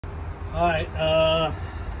All right, yeah,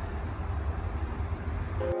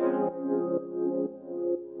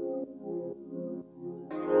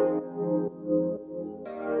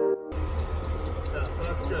 so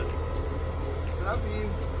that's good. So that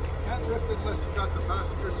means you can't lift it unless you got the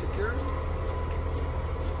passenger secured.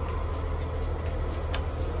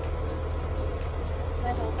 Can I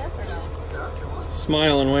hold this or no? Yeah, if you want.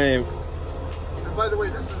 Smile and wave. And by the way,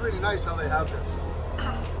 this is really nice how they have this.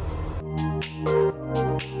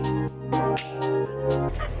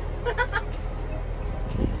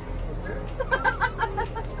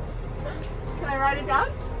 Can I write it down?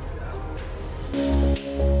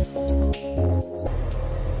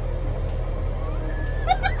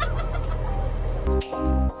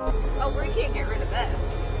 Oh, we can't get rid of this.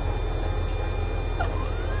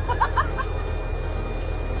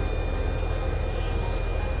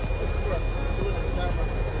 This is where I'm doing the camera.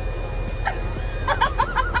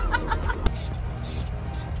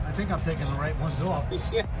 I think I'm taking the right ones off.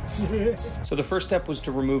 So the first step was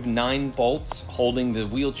to remove 9 bolts holding the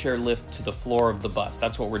wheelchair lift to the floor of the bus.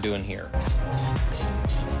 That's what we're doing here.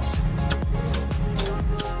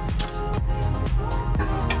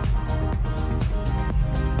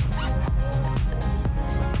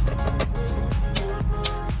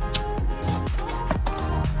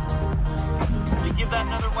 You give that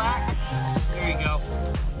another whack. There you go.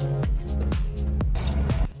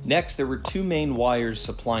 Next, there were 2 main wires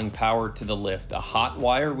supplying power to the lift, a hot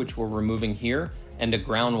wire, which we're removing here, and a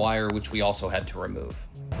ground wire, which we also had to remove.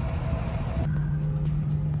 And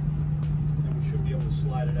we should be able to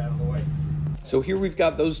slide it out of the way. So here we've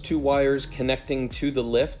got those 2 wires connecting to the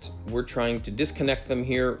lift. We're trying to disconnect them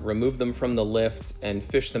here, remove them from the lift, and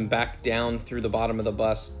fish them back down through the bottom of the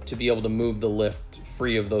bus to be able to move the lift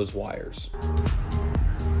free of those wires.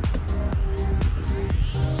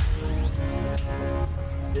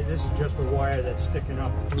 See, this is just the wire that's sticking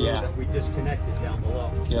up through that we disconnected down below.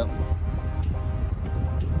 Yep.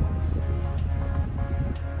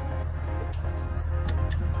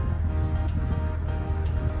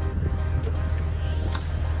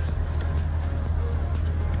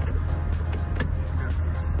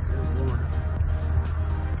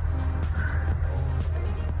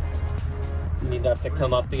 You need that to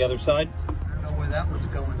come up the other side? I don't know where that one's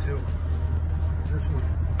going to. This one.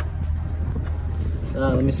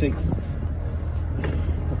 Let me see.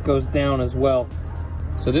 It goes down as well.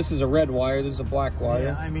 So this is a red wire, this is a black wire.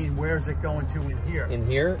 Yeah, I mean, where's it going to in here? In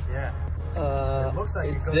here? Yeah. It looks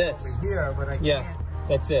like it's it goes this. over here, but I Yeah, can't.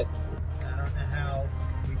 that's it. I don't know how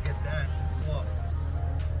we get that. Look.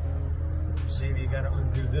 See if you got to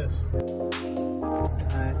undo this.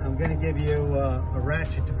 I'm going to give you a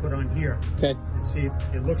ratchet to put on here. Okay. And see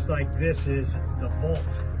if it looks like this is the bolt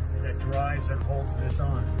that drives and holds this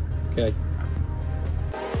on. Okay.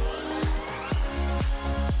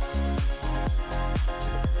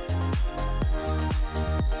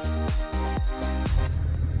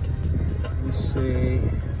 Let me see.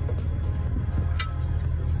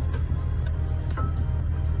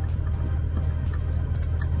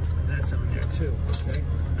 That's on there too, okay?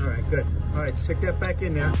 All right, good. All right, stick that back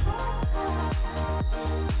in there.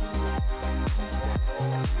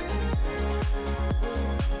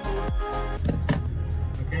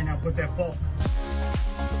 Okay, now put that bolt.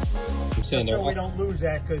 I'm saying So we don't lose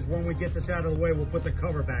that, because when we get this out of the way, we'll put the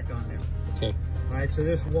cover back on there. Okay. All right, so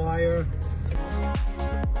this wire,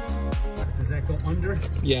 does that go under?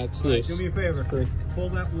 Yeah, it's All right, loose. do me a favor. Free. Pull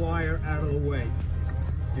that wire out of the way,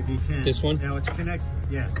 if you can. This one? Now it's connected,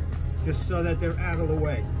 yeah. Just so that they're out of the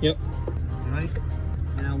way. Yep. All right?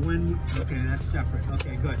 Now when, okay, that's separate.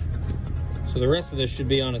 Okay, good. So the rest of this should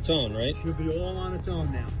be on its own, right? Should be all on its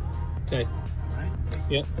own now. Okay. All right?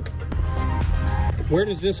 Yep. Where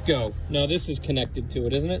does this go? No, this is connected to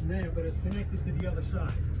it, isn't it? Yeah, but it's connected to the other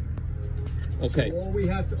side. Okay. So all we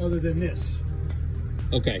have to, other than this.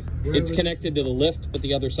 Okay. It's connected to the lift, but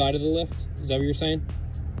the other side of the lift? Is that what you're saying?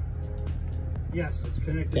 Yes, it's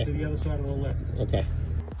connected to the other side of the lift. Okay.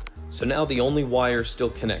 So now the only wire still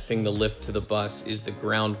connecting the lift to the bus is the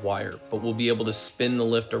ground wire, but we'll be able to spin the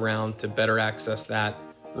lift around to better access that,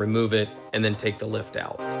 remove it, and then take the lift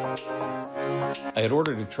out. I had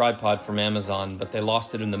ordered a tripod from Amazon, but they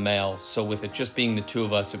lost it in the mail, so with it just being the 2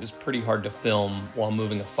 of us, it was pretty hard to film while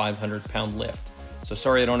moving a 500-pound lift. So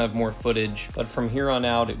sorry I don't have more footage, but from here on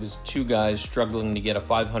out, it was 2 guys struggling to get a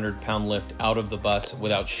 500-pound lift out of the bus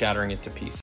without shattering it to pieces.